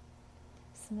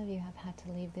 Some of you have had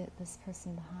to leave this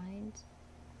person behind.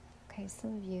 Okay,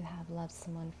 some of you have loved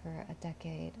someone for a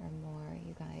decade or more,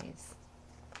 you guys.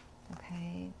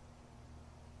 Okay.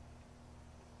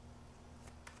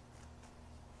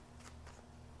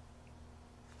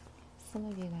 Some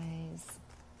of you guys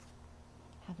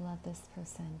have loved this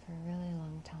person for a really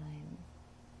long time.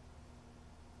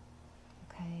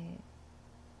 Okay.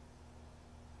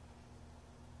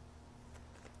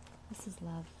 This is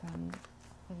love from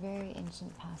a very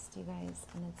ancient past, you guys,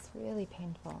 and it's really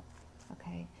painful.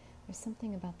 Okay. There's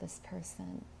something about this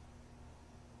person,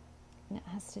 and it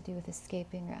has to do with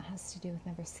escaping, or it has to do with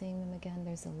never seeing them again.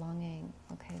 There's a longing.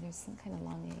 Okay. There's some kind of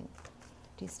longing.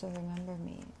 Do you still remember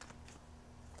me?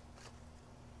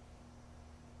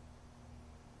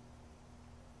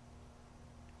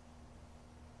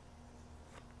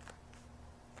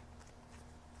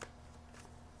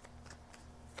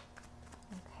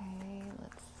 Okay,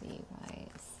 let's see, guys.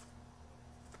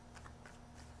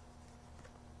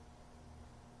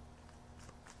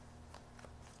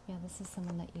 Yeah, this is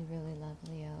someone that you really love,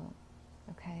 Leo.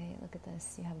 Okay, look at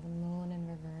this. You have the moon in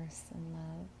reverse in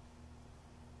love.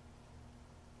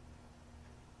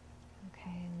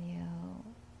 Okay, Leo.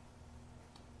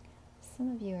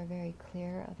 Some of you are very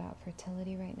clear about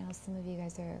fertility right now. Some of you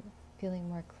guys are feeling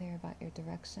more clear about your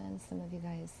direction. Some of you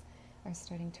guys are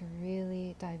starting to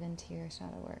really dive into your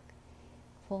shadow work.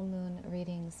 Full moon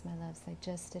readings, my loves. I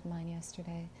just did mine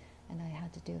yesterday, and I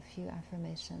had to do a few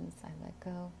affirmations. I let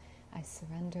go. I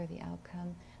surrender the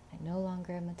outcome. I no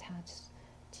longer am attached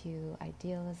to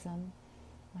idealism.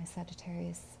 My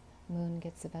Sagittarius moon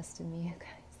gets the best of me, you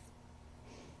guys.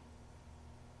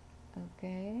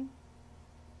 Okay?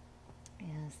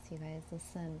 Yes, you guys,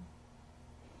 listen.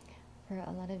 For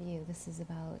a lot of you, this is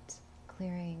about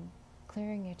clearing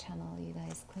your channel, you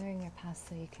guys, clearing your past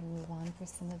so you can move on. For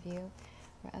some of you.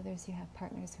 For others, you have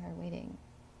partners who are waiting.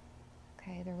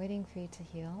 Okay, they're waiting for you to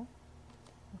heal.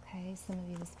 Okay, some of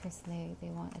you, this person, they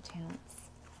want a chance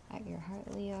at your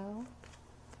heart, Leo.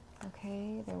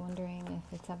 Okay, they're wondering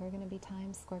if it's ever going to be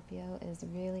time. Scorpio is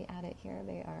really at it here.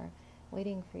 They are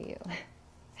waiting for you.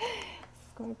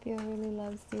 Scorpio really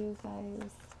loves you,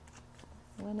 guys.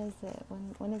 When is it?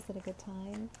 When is it a good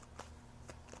time?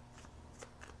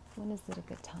 When is it a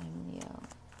good time, Leo?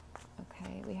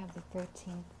 Okay, we have the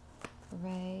 13th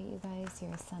ray, you guys,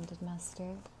 your ascended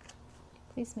master.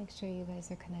 Please make sure you guys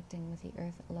are connecting with the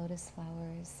earth lotus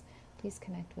flowers. Please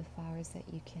connect with flowers that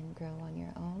you can grow on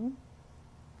your own.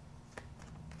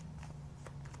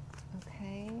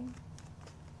 Okay.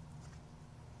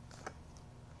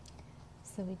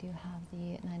 So we do have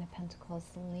the Nine of Pentacles,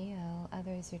 Leo.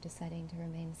 Others, you're deciding to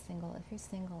remain single. If you're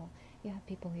single, you have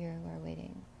people here who are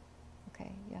waiting.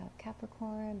 Okay, you have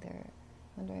Capricorn. They're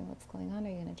wondering what's going on. Are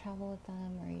you going to travel with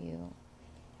them?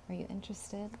 Are you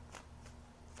interested?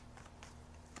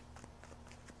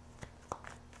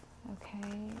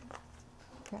 Okay.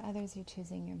 For others, you're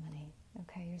choosing your money.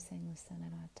 Okay, you're saying, listen, I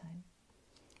don't have time.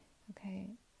 Okay.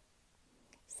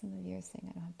 Some of you are saying,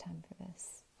 I don't have time for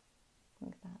this.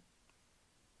 Look at that.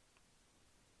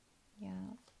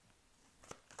 Yeah.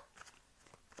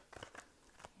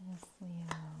 Yes,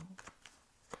 Leo.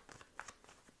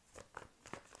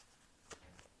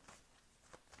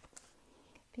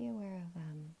 Be aware of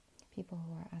people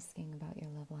who are asking about your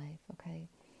love life, okay?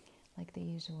 Like the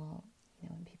usual,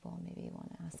 when people maybe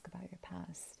want to ask about your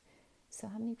past. So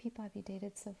how many people have you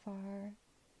dated so far?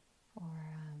 Or,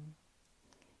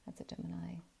 that's a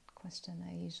Gemini question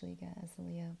I usually get as a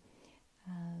Leo.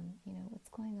 What's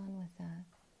going on with that?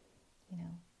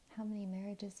 How many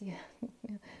marriages you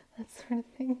have? That sort of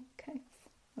thing, guys.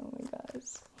 Oh my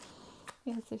gosh.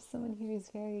 Yes, there's someone here who's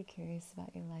very curious about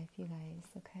your life, you guys,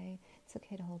 okay? It's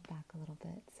okay to hold back a little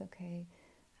bit. It's okay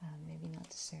maybe not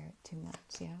to share it too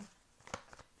much, yeah?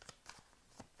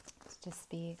 Let's just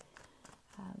be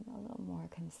a little more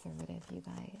conservative, you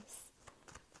guys.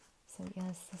 So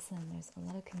yes, listen, there's a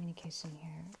lot of communication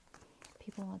here.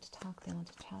 People want to talk, they want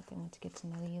to chat, they want to get to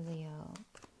know you, Leo.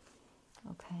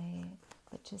 Okay,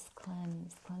 but just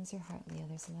cleanse your heart, Leo.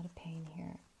 There's a lot of pain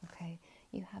here, okay?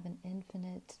 You have an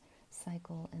infinite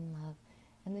cycle in love.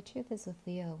 And the truth is with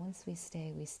Leo, once we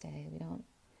stay, we stay. We don't,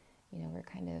 we're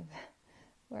kind of,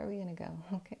 where are we going to go?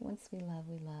 Okay, once we love,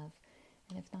 we love.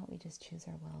 And if not, we just choose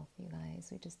our wealth, you guys.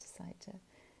 We just decide to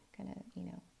kind of,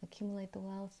 accumulate the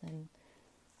wealth and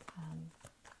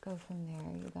go from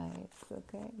there, you guys.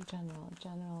 Okay,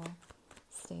 general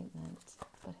statement.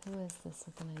 But who is this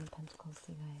with the Nine of Pentacles,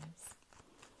 you guys?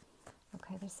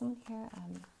 Okay, there's someone here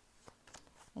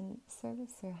in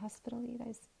service or hospital, you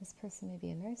guys. This person may be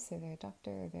a nurse or they're a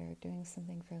doctor or they're doing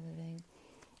something for a living.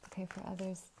 Okay, for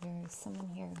others, there's someone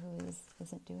here who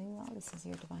isn't doing well. This is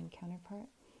your divine counterpart.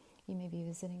 You may be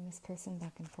visiting this person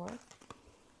back and forth.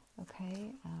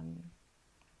 Okay,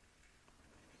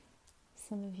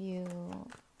 some of you,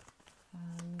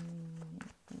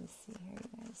 let me see here, you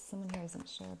guys. Someone here isn't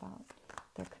sure about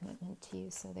their commitment to you,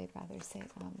 so they'd rather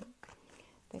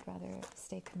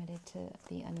stay committed to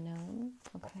the unknown.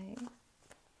 Okay.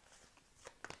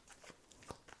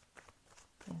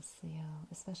 Yes, Leo,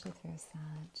 especially if you're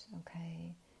sad.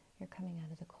 Okay, you're coming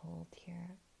out of the cold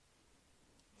here.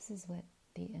 This is what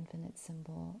the infinite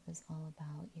symbol is all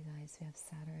about, you guys. We have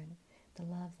Saturn, the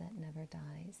love that never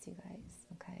dies, you guys.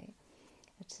 Okay,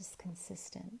 it's just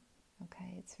consistent.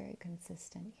 Okay, it's very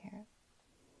consistent here.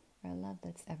 Or a love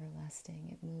that's everlasting.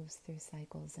 It moves through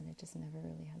cycles and it just never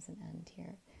really has an end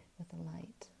here with the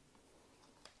light.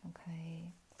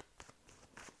 Okay.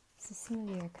 So some of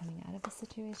you are coming out of a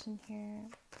situation here.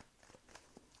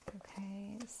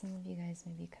 Okay. Some of you guys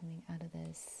may be coming out of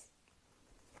this.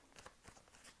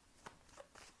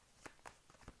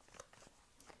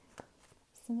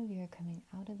 Some of you are coming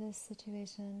out of this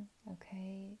situation.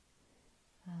 Okay.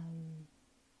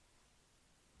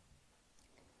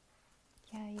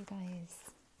 Yeah, you guys,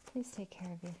 please take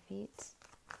care of your feet.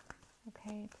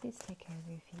 Okay, please take care of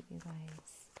your feet, you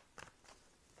guys.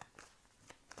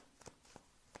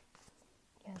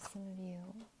 Yeah, some of you,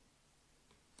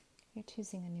 you're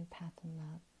choosing a new path in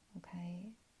love.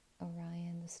 Okay,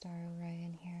 Orion, the star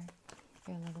Orion here,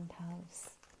 your 11th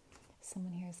house.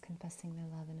 Someone here is confessing their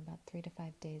love in about 3 to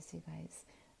 5 days, you guys.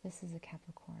 This is a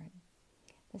Capricorn.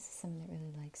 This is someone that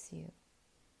really likes you.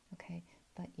 Okay,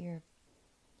 but your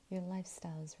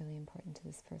lifestyle is really important to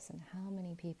this person. How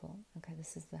many people? Okay,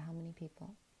 this is the how many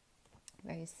people.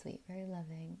 Very sweet, very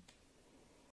loving.